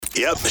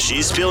Yep,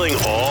 she's spilling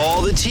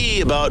all the tea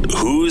about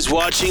who's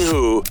watching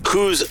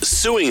who's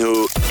suing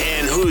who,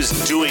 and who's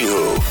doing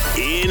who.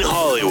 In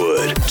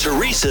Hollywood,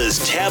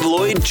 Teresa's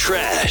tabloid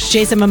trash.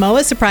 Jason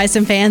Momoa surprised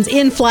some fans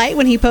in flight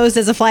when he posed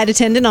as a flight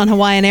attendant on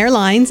Hawaiian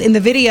Airlines. In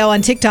the video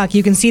on TikTok,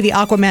 you can see the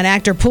Aquaman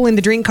actor pulling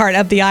the drink cart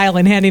up the aisle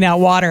and handing out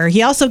water.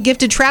 He also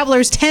gifted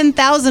travelers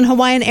 10,000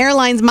 Hawaiian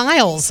Airlines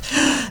miles.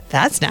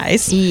 That's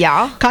nice.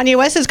 Yeah. Kanye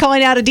West is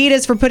calling out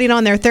Adidas for putting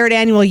on their third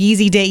annual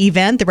Yeezy Day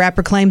event. The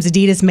rapper claims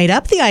Adidas made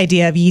up the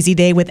idea of Yeezy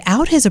Day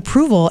without his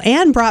approval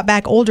and brought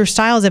back older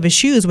styles of his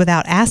shoes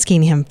without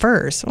asking him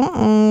first.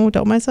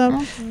 Don't mess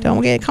up.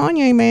 Don't get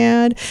Kanye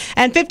mad.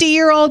 And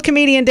 50-year-old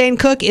comedian Dane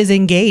Cook is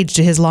engaged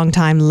to his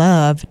longtime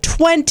love,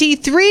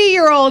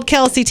 23-year-old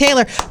Kelsey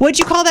Taylor. Would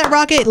you call that,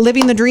 Rocket,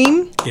 living the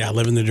dream? Yeah,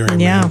 living the dream.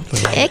 Yeah.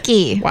 Man.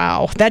 Icky.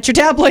 Wow. That's your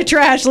tabloid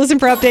trash. Listen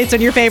for updates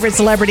on your favorite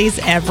celebrities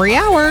every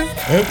hour.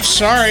 Oops,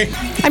 sorry.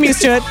 I'm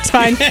used to it. It's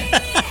fine.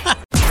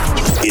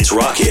 It's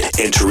Rocket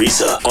and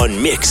Teresa on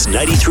Mix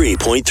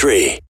 93.3.